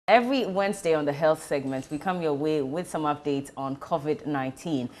Every Wednesday on the health segment, we come your way with some updates on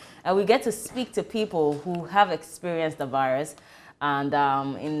COVID-19. And we get to speak to people who have experienced the virus and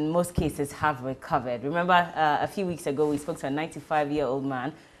in most cases have recovered. Remember, a few weeks ago, we spoke to a 95-year-old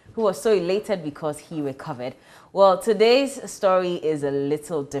man who was so elated because he recovered. Well, today's story is a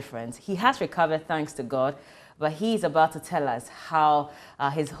little different. He has recovered, thanks to God, but he's about to tell us how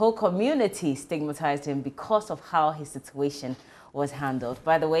his whole community stigmatized him because of how his situation was handled.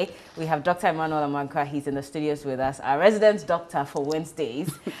 By the way, we have Dr. Emmanuel Amankwa. He's in the studios with us, our resident doctor for Wednesdays,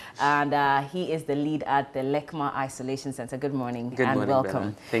 and he is the lead at the Lekma Isolation Center. Good morning. Good morning, welcome.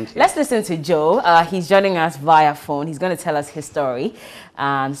 Bella. Thank you. Let's listen to Joe. He's joining us via phone. He's going to tell us his story.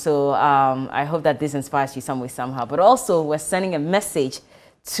 And so I hope that this inspires you some way, somehow. But also, we're sending a message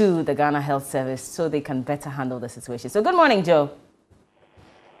to the Ghana Health Service so they can better handle the situation. So good morning, Joe.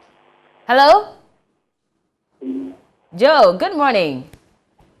 Hello? Joe, good morning.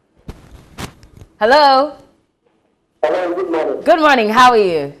 Hello? Hello, good morning. Good morning, how are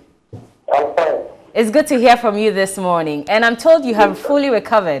you? I'm fine. It's good to hear from you this morning. And I'm told you have fully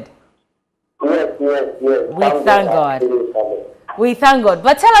recovered. Yes. We thank God. We thank God.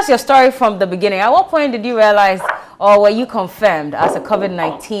 But tell us your story from the beginning. At what point did you realize, or were you confirmed as a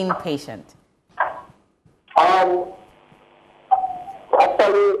COVID-19 patient? Actually,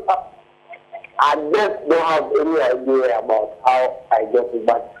 I just don't have any idea about how I got it,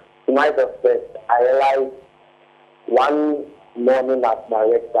 but to my suspect, I realized one morning at my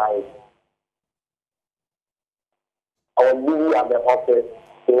bedside, I was busy at the office,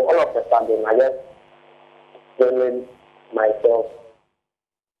 so all of a sudden, I just feeling myself.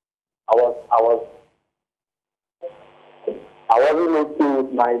 I wasn't okay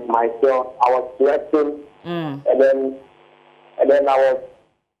with myself. I was sweating, and then I was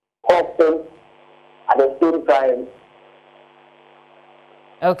coughing at the same time.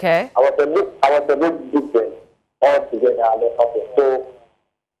 Okay. I was a bit different altogether at the office. So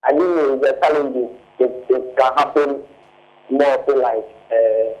I didn't know the challenges. It can happen more to like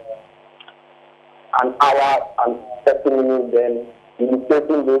an hour and 30 minutes, then you'll be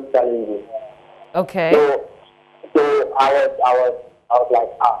facing those challenges. Okay. So I was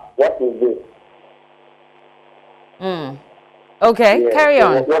like, what is this? Okay, Yeah, carry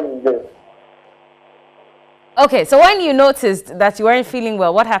on. What is this? Okay, so when you noticed that you weren't feeling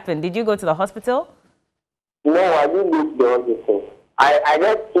well, what happened? Did you go to the hospital? No, I didn't go to the hospital. I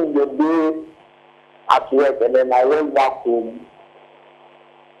just took the day at work, and then I went back home.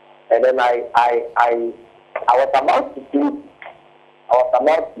 And then I was about to sleep.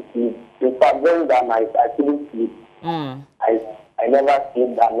 In fact, during that night, I couldn't sleep. I never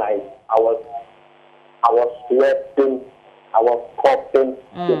sleep that night. I was sweating. I was coughing.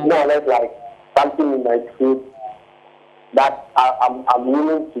 It's more or less like something in my throat that I'm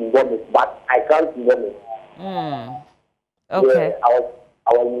willing to vomit, but I can't vomit. Okay. Yeah, I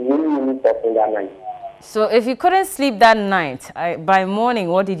was really coughing that night. So if you couldn't sleep that night, by morning,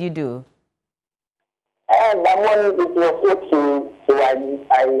 what did you do? And that morning it was okay. So I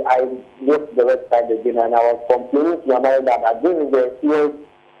went to the website again, and I was complaining to my mother that this is the experience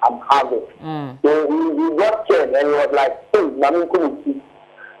I'm having. So we got checked, and he was like, hey, Mami, come see.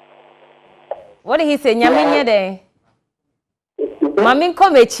 What did he say? Nyaminya de. Mami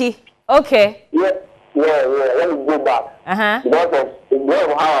komechi. Okay. Yeah. Let me go back. Because of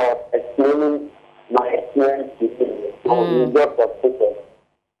how I was explaining my experience to him. We got frustrated.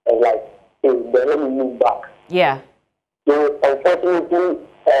 And like, hey, then let me move back. Yeah. So unfortunately,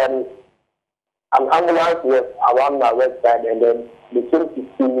 an ambulance was around my website, and then they came to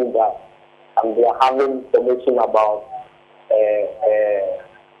see me that they are having information about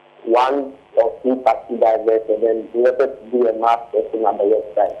one or two taxi drivers, and then they wanted to do a mass testing at the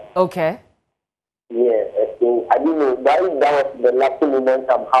website. Okay. Yeah, so I didn't know. That was the lucky moment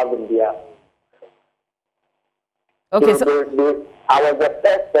I'm having there. Okay, so I was the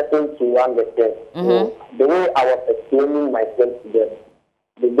first person to run the test. So the way I was explaining myself to them,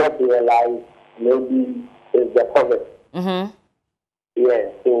 they got to realize maybe it's the COVID. Yeah,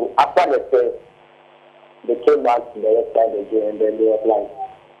 so after the test, they came back to the website again, and then they were like,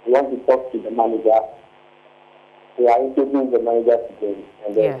 we want to talk to the manager. We are interviewing the manager today,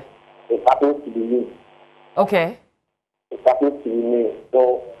 and then it happens to be me. Okay. It happens to be me.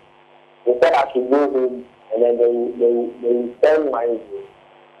 So they said I should go in, and then they send my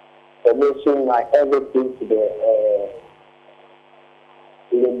information, my everything to the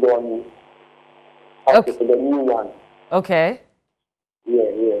to the new one. Okay.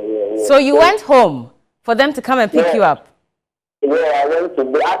 Yeah. So you went home for them to come and pick you up? Yeah, I went to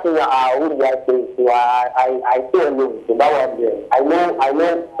the asking who do I say? So I stay alone. So that was there. I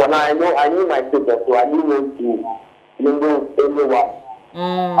know. For now, I knew my sister, so I didn't want to mingle with anyone.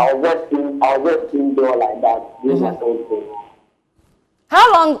 I was just indoor like that, doing my own thing. How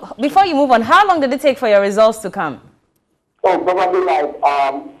long, before you move on, how long did it take for your results to come? Oh, probably like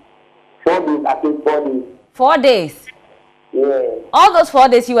 4 days. I think 4 days. 4 days. Yeah. All those 4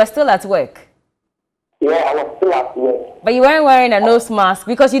 days you were still at work. Yeah, I was still at work. But you weren't wearing a nose mask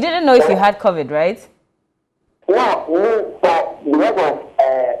because you didn't know if you had COVID, right? No, so because of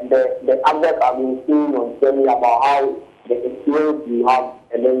the advert I've been seeing on telling about how the experience you have,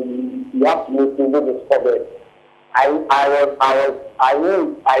 and then you have to make things with COVID. I knew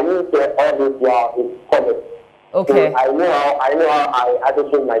that all this while it's COVID. Okay. So I know how I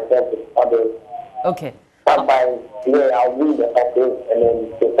associate myself with others. Okay. Sometimes, I'll read the office and then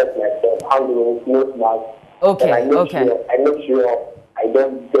protect myself, handle nose mask. Okay. And I make sure I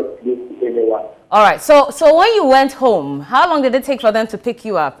don't get this to anyone. All right. So when you went home, how long did it take for them to pick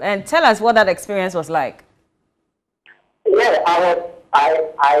you up? And tell us what that experience was like. Yeah,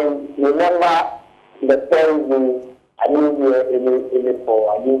 I remember the first day I didn't hear any call.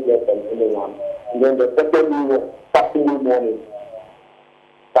 I didn't hear from anyone. And then the second day was Saturday morning.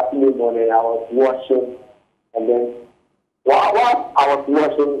 Saturday morning I was washing, and then while I was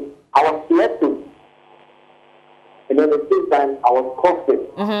washing, I was sweating. And then at the same time I was coughing.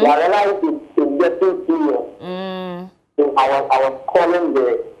 So I realized it's getting serious. So I was calling the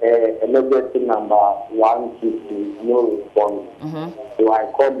emergency number 122, no response. So I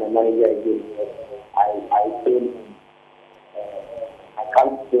called my manager again. I said I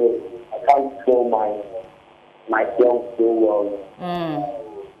can't feel myself so well.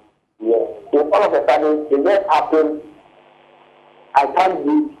 Yeah. So all of a sudden it just happened. I can't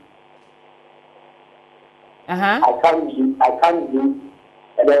breathe. I can't breathe.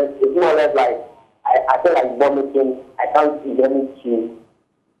 And then it's more or less like I feel like vomiting. I can't see anything.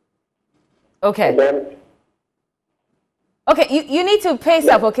 Okay. And then, okay, you need to pace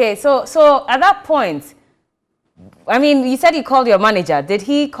up. Okay, so at that point, I mean, you said you called your manager. Did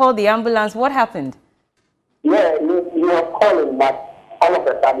he call the ambulance? What happened? Yeah, he was calling, but all of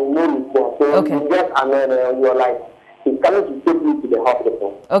a sudden no response. So you get and then you're like, he's coming to take me to the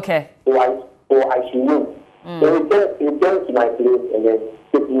hospital. Okay. So I should move. So he came to my place and then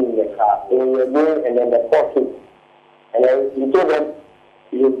took me in the car. So we were going, and then the call came. And then he told them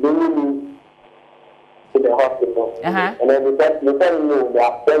he was bringing me to the hospital. And then they said no, they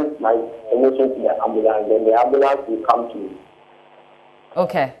have sent my information to the ambulance, then the ambulance will come to me.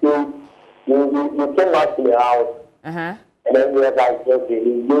 Okay. So we came back to the house. And then we were like, okay,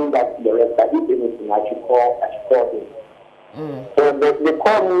 he's going back to the rest. I did anything, I should call him. So they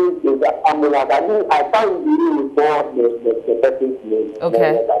called me with the ambulance. I can't really report the person's name.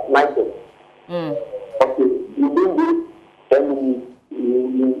 Okay. Like Michael. Okay, you do this, then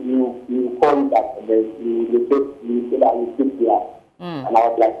you call me back, and then you say that you pick you up. And I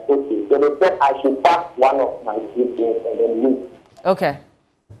was like, okay. So they said I should pack one of my suitcases and then leave. Okay.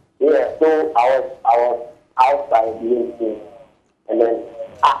 Yeah, so I was outside doing things, and then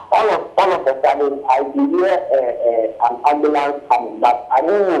all of a sudden I could hear an ambulance coming, but I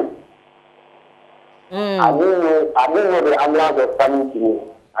didn't know. I didn't know the ambulance was coming to me.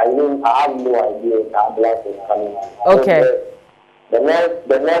 I have no idea the ambulance was coming. Okay. So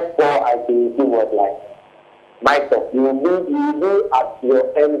the next call I could see was like, Michael, you be at your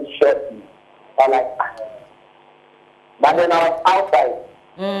end shortly. I'm like, but then I was outside.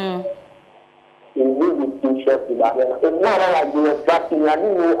 In with t-shirts, but then it's not like you were tracking. I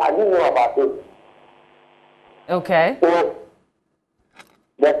didn't know about it. Okay. So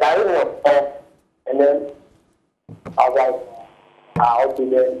the siren was off, and then I was like, okay,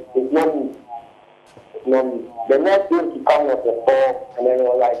 then it's not me. It's not me. The next thing to come was the call, and then it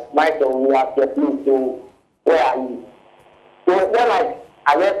was like, Michael, we are here, please, so where are you? So then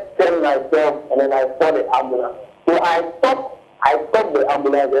I just turned myself, and then I saw the ambulance. So I stopped the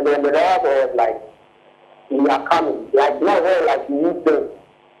ambulance, and then the driver was like, we are coming. Like, not very like you turn.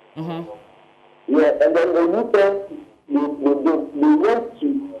 Yeah, and then the new turn, they went to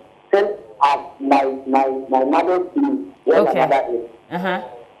send up my mother's place, where my mother is.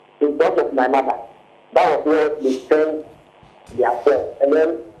 In front of my mother. That was where they sent their friends. And then,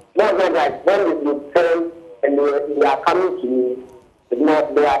 not very like, when they turn and they are coming to me, they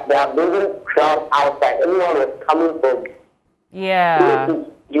are bringing crowd outside. Everyone was coming from. Yeah.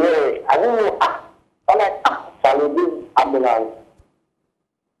 Yeah, I didn't know. I'm like, shall we do ambulance?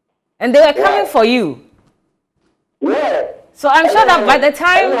 And they were coming for you. Yeah. So I'm sure that by the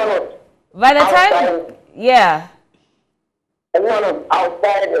time, yeah. Everyone was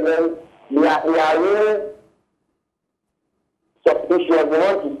outside, and then they are really suspicious. They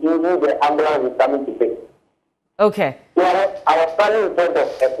want to see who the ambulance is coming to pick. Okay. So I was standing in front of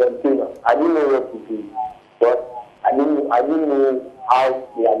a container. I didn't know what to do, but I didn't know how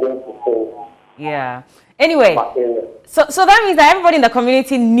they are going to solve. Yeah. Anyway, so that means that everybody in the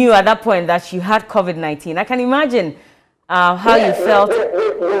community knew at that point that you had COVID-19. I can imagine how you felt.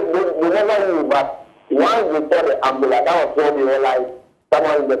 We never knew, but once we saw the ambulance, that was when we realized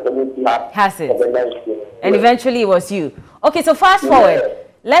someone in the community has it. COVID-19. And eventually it was you. Okay, so fast forward.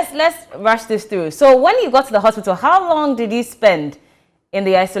 Let's rush this through. So when you got to the hospital, how long did you spend in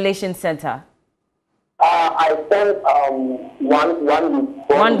the isolation center? I spent 1 week.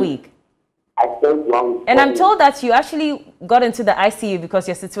 1 week. I spent 1 week. And I'm told that you actually got into the ICU because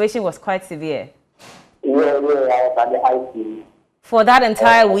your situation was quite severe. Yeah, I was at the ICU. For that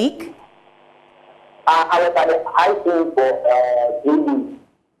entire week? I was at the ICU for 3 weeks.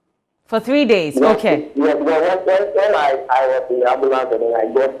 For 3 days, Yes, okay. Yes, when I was in the ambulance and then I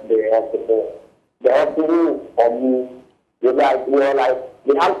got to the hospital for me, they were like,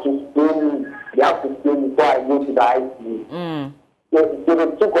 they have to stay before I go to the ICU. So they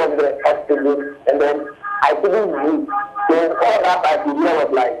took us to the hospital, and then I couldn't breathe. So all that I could hear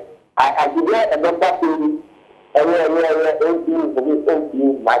was like, I could hear a doctor saying,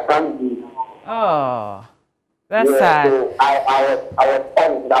 I can't breathe. Oh, that's sad. So I was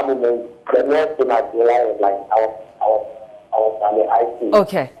on that moment. The next thing I realized was like I was at the ICU.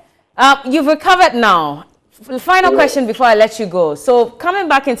 Okay. You've recovered now. Final question before I let you go. So coming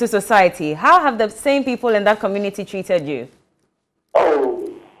back into society, how have the same people in that community treated you? Oh,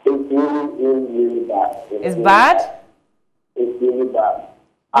 it's really bad. It's bad? It's really bad.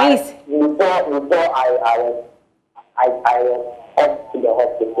 Please. Before I was up to the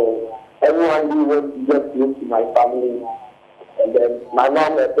hospital, everyone who went to get close to my family, and then my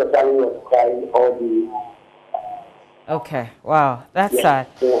mom especially was crying all the. Okay. Wow. That's sad.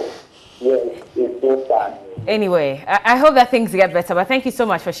 So, yes, it's so sad. Anyway, I hope that things get better. But thank you so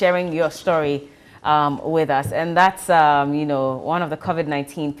much for sharing your story with us. And that's, one of the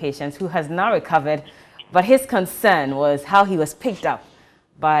COVID-19 patients who has now recovered. But his concern was how he was picked up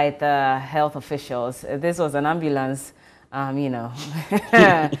by the health officials. This was an ambulance, I mean,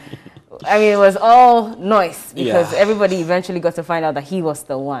 it was all noise because everybody eventually got to find out that he was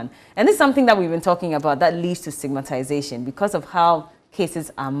the one. And this is something that we've been talking about that leads to stigmatization because of how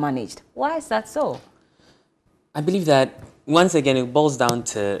cases are managed. Why is that so? I believe that, once again, it boils down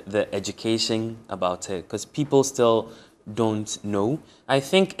to the education about it because people still don't know. I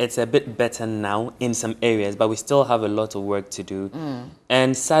think it's a bit better now in some areas, but we still have a lot of work to do.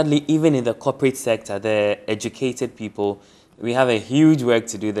 And sadly, even in the corporate sector, the educated people, we have a huge work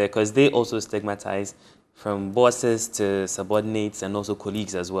to do there because they also stigmatize from bosses to subordinates and also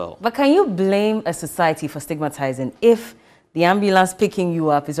colleagues as well. But can you blame a society for stigmatizing if the ambulance picking you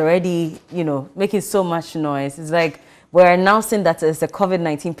up is already, making so much noise? It's like we're announcing that there's a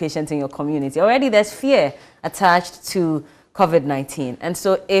COVID-19 patient in your community. Already there's fear attached to COVID-19. And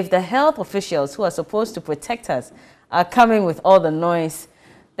so if the health officials who are supposed to protect us are coming with all the noise,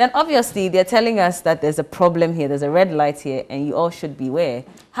 then obviously they're telling us that there's a problem here, there's a red light here, and you all should beware.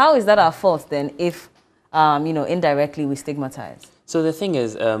 How is that our fault then if, indirectly we stigmatize? So the thing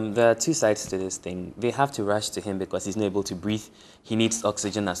is, there are two sides to this thing. They have to rush to him because he's not able to breathe. He needs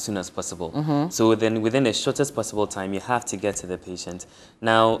oxygen as soon as possible. So then within the shortest possible time, you have to get to the patient.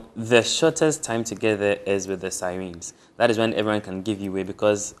 Now, the shortest time to get there is with the sirens. That is when everyone can give you way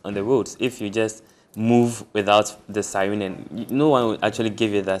because on the roads, if you just move without the siren, and no one will actually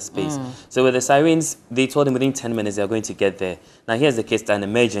give you that space. So with the sirens, they told him within 10 minutes they are going to get there. Now here's the case, an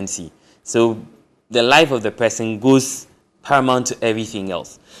emergency. So the life of the person goes paramount to everything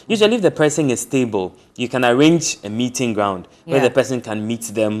else. Usually if the person is stable, you can arrange a meeting ground where the person can meet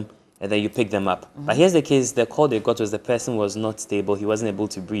them and then you pick them up. But here's the case, the call they got was the person was not stable, he wasn't able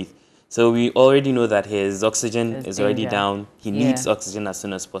to breathe. So we already know that his oxygen is already down. He needs oxygen as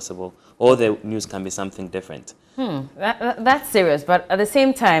soon as possible. Or the news can be something different. That's serious. But at the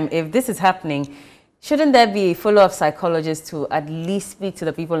same time, if this is happening, shouldn't there be a follow-up psychologist to at least speak to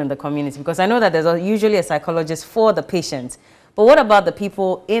the people in the community? Because I know that there's usually a psychologist for the patients. But what about the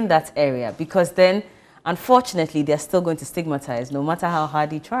people in that area? Because then, unfortunately, they're still going to stigmatize no matter how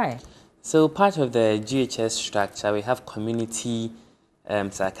hard you try. So part of the GHS structure, we have community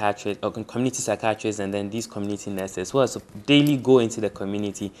psychiatrists, or community psychiatrists, and then these community nurses who also daily go into the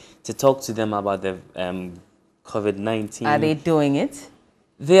community to talk to them about the COVID-19. Are they doing it?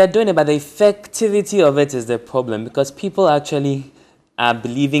 They are doing it, but the effectivity of it is the problem because people actually are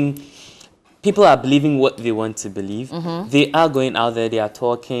believing people are believing what they want to believe. They are going out there, they are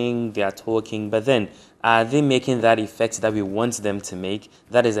talking, but then are they making that effect that we want them to make?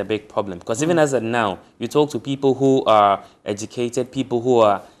 That is a big problem. Because even as of now, you talk to people who are educated, people who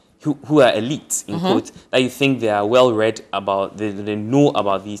are elite, in quotes, that you think they are well read about, they know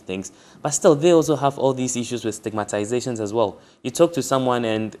about these things, but still they also have all these issues with stigmatizations as well. You talk to someone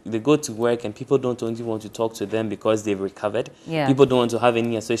and they go to work and people don't even want to talk to them because they've recovered. Yeah. People don't want to have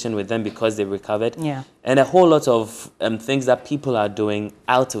any association with them because they've recovered. Yeah. And a whole lot of things that people are doing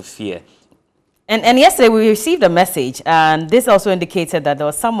out of fear. And yesterday we received a message, and this also indicated that there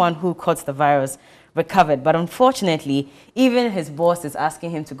was someone who caught the virus, recovered, but unfortunately even his boss is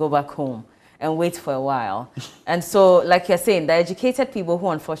asking him to go back home and wait for a while. And so, like you're saying, the educated people who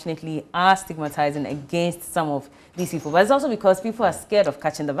unfortunately are stigmatizing against some of these people, but it's also because people are scared of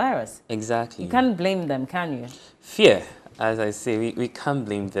catching the virus. Exactly. You can't blame them, can you? Fear, as I say, we can't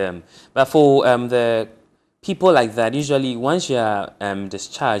blame them. But for the people like that, usually once you are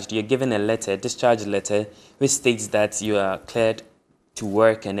discharged, you're given a letter, discharge letter, which states that you are cleared to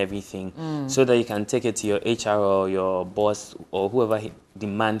work and everything, so that you can take it to your HR or your boss or whoever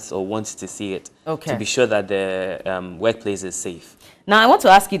demands or wants to see it, to be sure that the workplace is safe. Now, I want to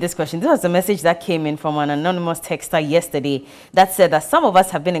ask you this question. This was a message that came in from an anonymous texter yesterday that said that some of us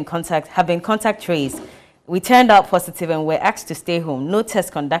have been contact traced. We turned out positive and were asked to stay home. No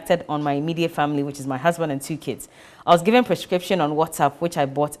test conducted on my immediate family, which is my husband and 2 kids. I was given prescription on WhatsApp, which I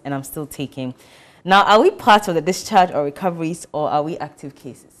bought and I'm still taking. Now, are we part of the discharge or recoveries, or are we active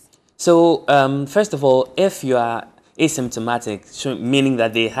cases? So, first of all, if you are asymptomatic, meaning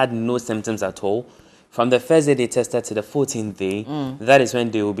that they had no symptoms at all, from the first day they tested to the 14th day, that is when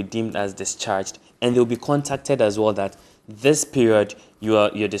they will be deemed as discharged, and they will be contacted as well that this period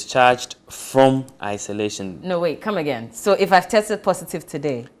you're discharged from isolation. No, wait, come again. So if I've tested positive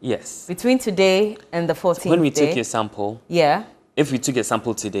today, yes, between today and the 14th when we day, took your sample, yeah. If we took a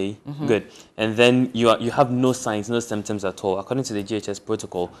sample today, good, and then you have no signs, no symptoms at all, according to the GHS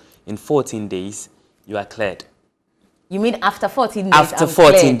protocol, in 14 days, you are cleared. You mean after 14 days? After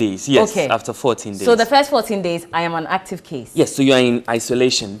 14 days, yes. Okay. After 14 days. So the first 14 days, I am an active case? Yes, so you are in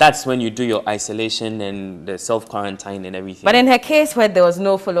isolation. That's when you do your isolation and the self-quarantine and everything. But in her case where there was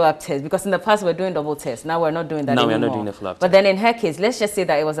no follow-up test, because in the past we were doing double tests, now we're not doing that anymore. Now we're not doing the follow-up test. But then in her case, let's just say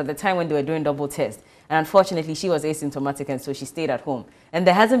that it was at the time when they were doing double tests. And unfortunately, she was asymptomatic, and so she stayed at home. And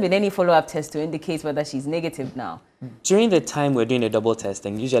there hasn't been any follow-up test to indicate whether she's negative now. During the time we're doing a double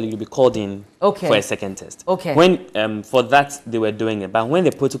testing, usually you'll be called in for a second test. Okay. When for that they were doing it, but when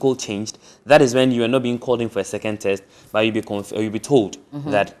the protocol changed, that is when you are not being called in for a second test, but you'll be told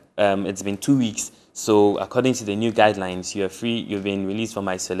that it's been 2 weeks. So according to the new guidelines, you are free. You've been released from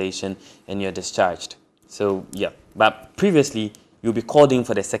isolation and you're discharged. So yeah, but previously you'll be called in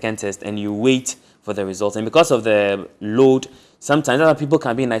for the second test and you wait for the results. And because of the load, sometimes other people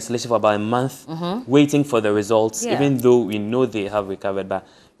can be in isolation for about a month waiting for the results, even though we know they have recovered, but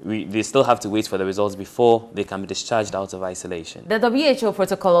they still have to wait for the results before they can be discharged out of isolation. The WHO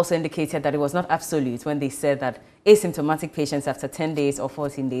protocol also indicated that it was not absolute when they said that asymptomatic patients after 10 days or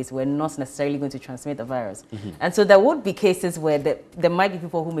 14 days were not necessarily going to transmit the virus. And so there would be cases where there might be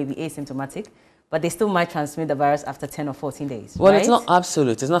people who may be asymptomatic, but they still might transmit the virus after 10 or 14 days, Well, right? It's not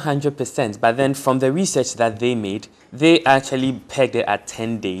absolute, it's not 100%, but then from the research that they made, they actually pegged it at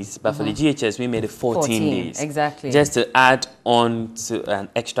 10 days, but for the GHS, we made it 14 days. Exactly. Just to add on to an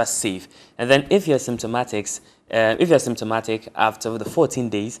extra safe. And then if you're symptomatic after the 14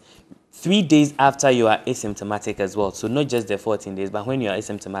 days, 3 days after you are asymptomatic as well. So not just the 14 days, but when you are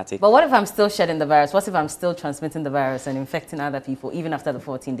asymptomatic. But what if I'm still shedding the virus? What if I'm still transmitting the virus and infecting other people even after the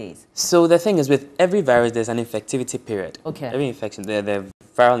 14 days? So the thing is, with every virus, there's an infectivity period. Okay. Every infection, the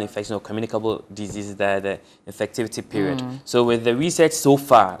viral infection or communicable diseases, the infectivity period. So with the research so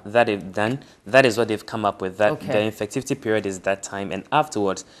far that they've done, that is what they've come up with. That the infectivity period is that time, and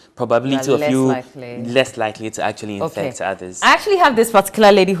afterwards, probability of you less likely to actually infect others. I actually have this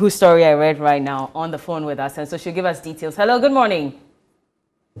particular lady whose story I read right now on the phone with us, and so she'll give us details. Hello, good morning.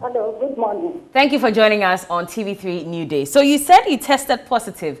 Hello, good morning. Thank you for joining us on TV3 New Day. So you said you tested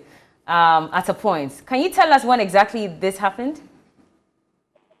positive at a point. Can you tell us when exactly this happened?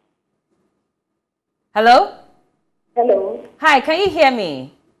 Hello? Hello. Hi, can you hear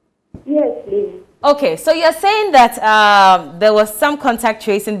me? Yes, please. Okay, so you're saying that there was some contact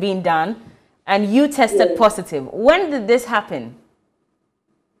tracing being done and you tested positive. When did this happen?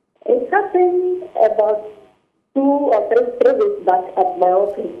 It happened about 2 or 3 weeks back at my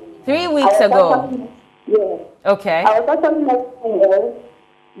office. 3 weeks ago? Yes. Okay. I was actually not well,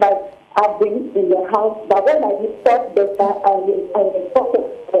 but I've been in the house. But when I stopped better, I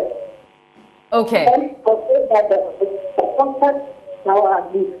reported first. Okay. Then for that the contact now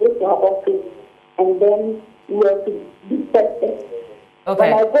has been placed to our office, and then we have to be tested. Okay.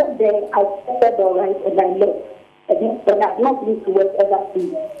 When I got there, I tested all right, and I left. And I've not been to work ever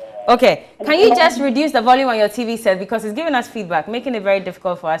since. Okay. Can you just reduce the volume on your TV set, because it's giving us feedback, making it very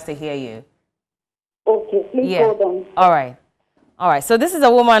difficult for us to hear you. Okay, please hold on. All right. All right. So this is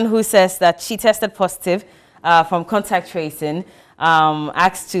a woman who says that she tested positive from contact tracing,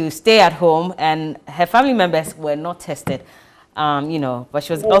 asked to stay at home, and her family members were not tested, you know, but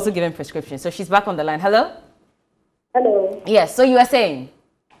she was also given prescriptions. So she's back on the line. Hello? Hello. Yes. So you were saying?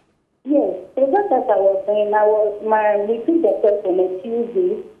 Yes. So just as I was saying, we took the test on a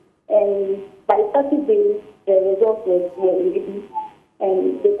Tuesday, and by Saturday, the results were ready.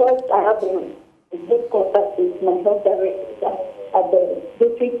 And because I have a good contact with my health director at the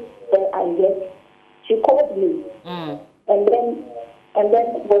district where I work, she called me. And then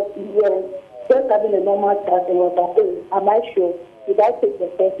we were just having a normal chat, and was like, hey, am I sure? Did I take the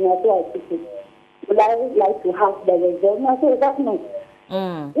test? And I said, I took it. Would I like to have the result? And I said, that's no.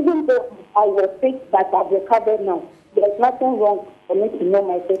 Even though I was sick, but I've recovered now, there's nothing wrong for me to know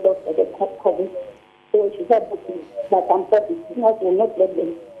my status for the COVID. So she said, okay, that I'm positive, not will not let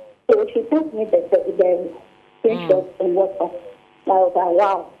them. So she took me the screenshots and WhatsApp. I was like,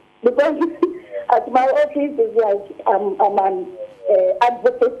 wow. Because at my office is like I'm an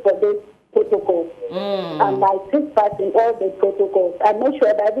advocate for this protocol. And I take part in all the protocols. I make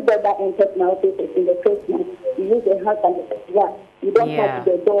sure that everybody that enters my office is in the first month. You use the hand sanitizer. You don't touch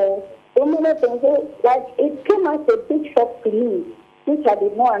the door. So many things. So, like, it came as a big shock to me, which I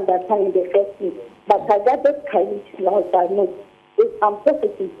did not understand in the first place. But I got the courage now that I know if I'm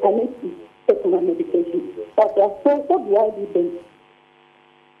positive, I need to take my medication. But so do I do them?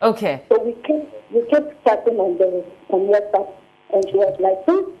 Okay. So we kept chatting on WhatsApp, and she was like,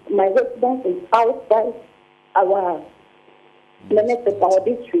 since my residence is outside our limits of our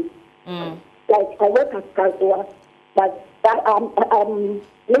district, like I work at Kasua, but I'm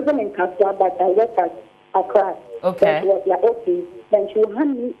living in Kasua, but I work at Accra. Okay. Then she was like, okay. Then she will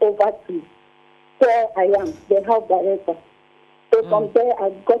hand me over to where I am, the health director. So from there, I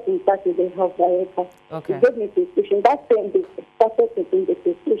got in touch with the health director. Okay. He gave me prescription. That's when they started taking the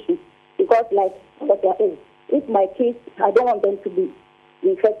prescription. Because, like, if my kids, I don't want them to be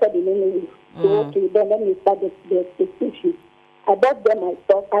infected in any way. So, okay, then let me start the prescription. I bought them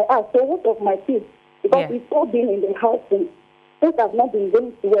myself. I asked, so what of my kids? Because it's all been in the house. And since I've not been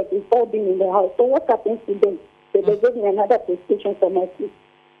going to work, it's all been in the house. So what happens to them? So they gave me another prescription for my kids.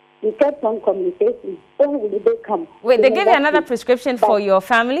 We kept on communicating. When will they come? Wait, they gave you another prescription for your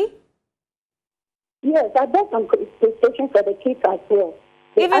family? Yes, I bought some prescription for the kids as well.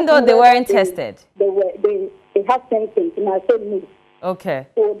 Even though they weren't tested? They have symptoms, and I said no. Okay.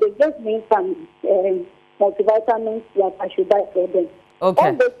 So they gave me some multivitamins that I should buy for them. Okay.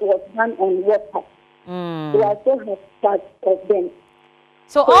 All this was done on WhatsApp. So I still have charge of them.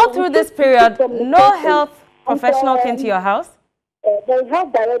 So all through this period, no health professional came to your house? The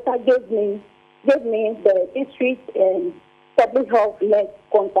health director gave me the district and public health nurse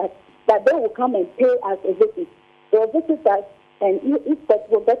contact that they will come and pay us a visit. So visit us, and if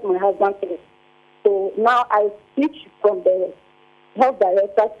possible, get my husband first. So now I switch from the health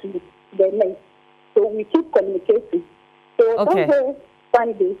director to the nurse. So we keep communicating. So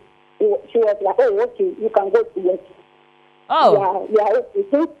Sunday, she was like, oh, okay, you can go to work. Oh. Yeah, okay.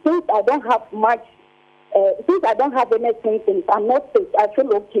 Since I don't have much, since I don't have any symptoms, I'm not sick, I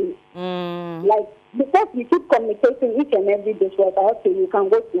feel okay. Like, because we keep communicating each and every day, she was like, okay, you can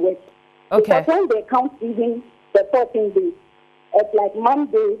go to work. Okay. Because when they count even the 14 days, it's like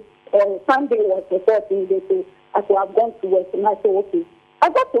Monday or Sunday was the 14 days, so I could have gone to work, and I said, okay. I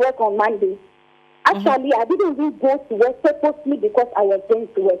got to work on Monday. Actually, I didn't even go to work purposely because I was going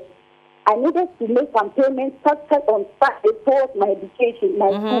to work. I needed to make some payments started on Saturday towards my education,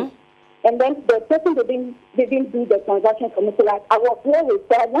 my school. And then the person didn't do the transaction for me. So like I was worried,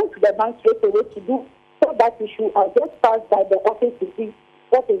 so I went to the bank straight away to do so that issue. I just passed by the office to see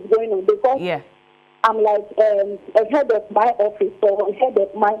what is going on because I'm like a head of my office or a head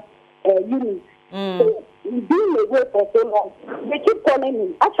of my unit. So being away for so long, they keep calling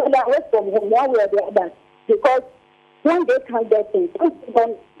me. Actually, I work from home one way or the other because when they can't get things, they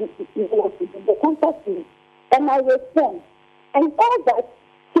contact me and I respond. And all that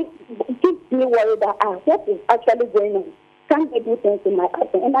keeps me worried that what is actually going on? Can't they do things in my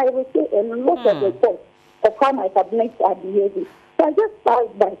absence? And I will say a lot of reports of how my subordinates are behaving. So I just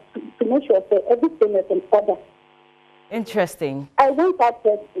passed by to make sure that everything is in order. Interesting. I went out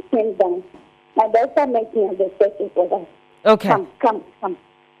there to came down. My doctor met me at the station for that. Okay. Come.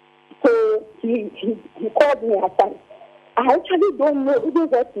 So he called me aside. I actually don't know even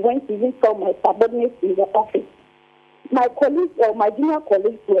what he went to even tell my subordinates in the office. My colleagues or my junior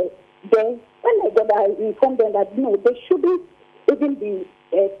colleagues were there. When I got there, I informed them that no, they shouldn't even be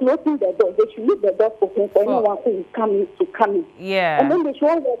closing the door. They should leave the door open for anyone who is coming to come in. Yeah. And then they should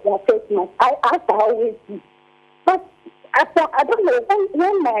all wear their face mask. I asked her always, but I don't know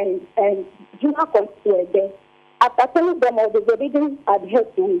when my junior colleagues were there. After telling them all, they didn't adhere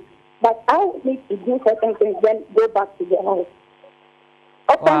to it. But I need to do certain things, then go back to the house.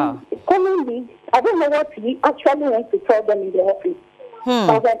 Wow. Commonly, I don't know what he actually went to tell them in the office.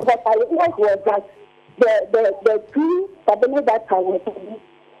 But what I realized was that the two subordinates that I was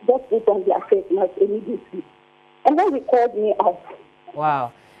just put on their face mask immediately. And then he called me out.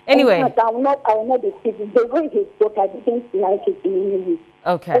 Wow. Anyway. I will not be speaking. The way he spoke, I didn't like it in any way.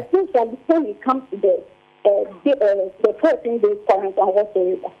 Okay. Especially when it comes to the 14 days quarantine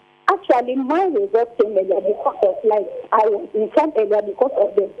whatsoever. Actually, my result came earlier because of, like, I was informed earlier because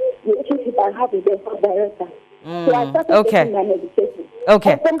of the relationship I have with the health director. So I started taking my medication.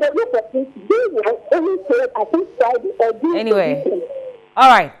 Okay. And from the look of things, they were only told, I think, Friday or Tuesday. Anyway. All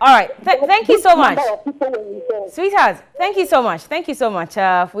right. Thank you so much. Sweetheart, thank you so much. Thank you so much.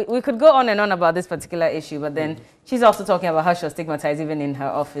 We could go on and on about this particular issue, but then she's also talking about how she was stigmatized even in her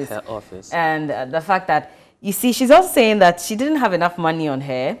office. And the fact that, you see, she's also saying that she didn't have enough money on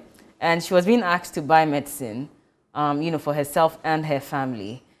her, and she was being asked to buy medicine, for herself and her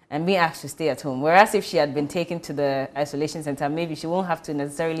family, and being asked to stay at home. Whereas if she had been taken to the isolation center, maybe she won't have to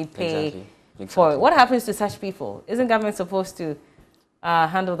necessarily pay for it. What happens to such people? Isn't government supposed to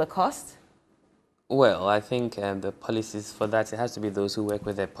handle the cost? Well, I think the policies for that, it has to be those who work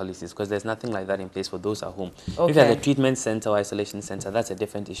with their policies, because there's nothing like that in place for those at home. Okay. If you're at a treatment center or isolation center, that's a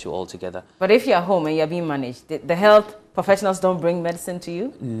different issue altogether. But if you're home and you're being managed, the health professionals don't bring medicine to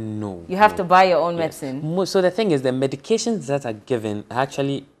you? No. You have to buy your own medicine? So the thing is, the medications that are given,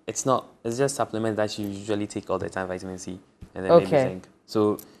 actually, it's just supplements that you usually take all the time, vitamin C and then maybe zinc.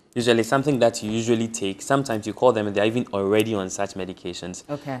 So usually something that you usually take, sometimes you call them and they're even already on such medications.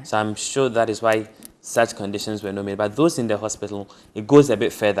 Okay. So I'm sure that is why such conditions were not made. But those in the hospital, it goes a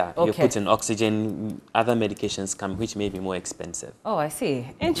bit further. Okay. You put in oxygen, other medications come, which may be more expensive. Oh, I see.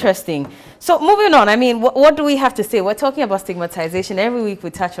 Interesting. So moving on, I mean, what do we have to say? We're talking about stigmatization. Every week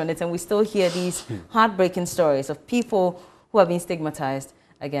we touch on it, and we still hear these heartbreaking stories of people who have been stigmatized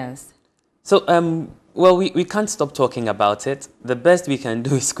against. So, well, we can't stop talking about it. The best we can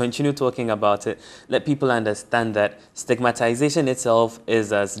do is continue talking about it. Let people understand that stigmatization itself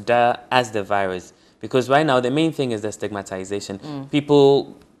is as dire as the virus. Because right now, the main thing is the stigmatization.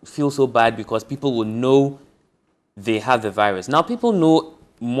 People feel so bad because people will know they have the virus. Now, people know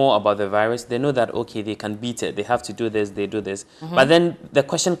more about the virus. They know that, okay, they can beat it. They have to do this, they do this. But then the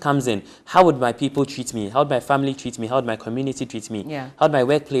question comes in, how would my people treat me? How would my family treat me? How would my community treat me? How would my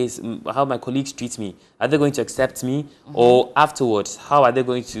workplace, how would my colleagues treat me? Are they going to accept me? Or afterwards, how are they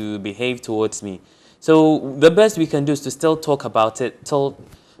going to behave towards me? So the best we can do is to still talk about it till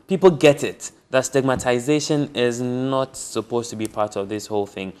people get it. That stigmatization is not supposed to be part of this whole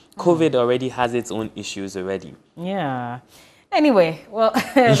thing. COVID already has its own issues already. Yeah. Anyway, well,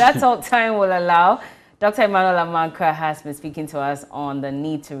 that's all time will allow. Dr. Emmanuel Amankra has been speaking to us on the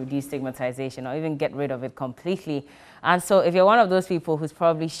need to reduce stigmatization or even get rid of it completely. And so if you're one of those people who's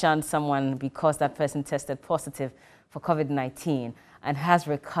probably shunned someone because that person tested positive for COVID-19 and has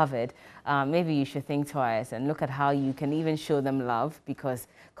recovered, maybe you should think twice and look at how you can even show them love, because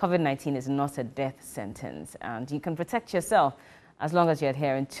COVID-19 is not a death sentence, and you can protect yourself as long as you're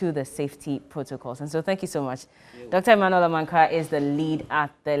adhering to the safety protocols. And so thank you so much. Dr. Emmanuel Amankra is the lead at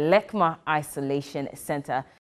the Lekma Isolation Center.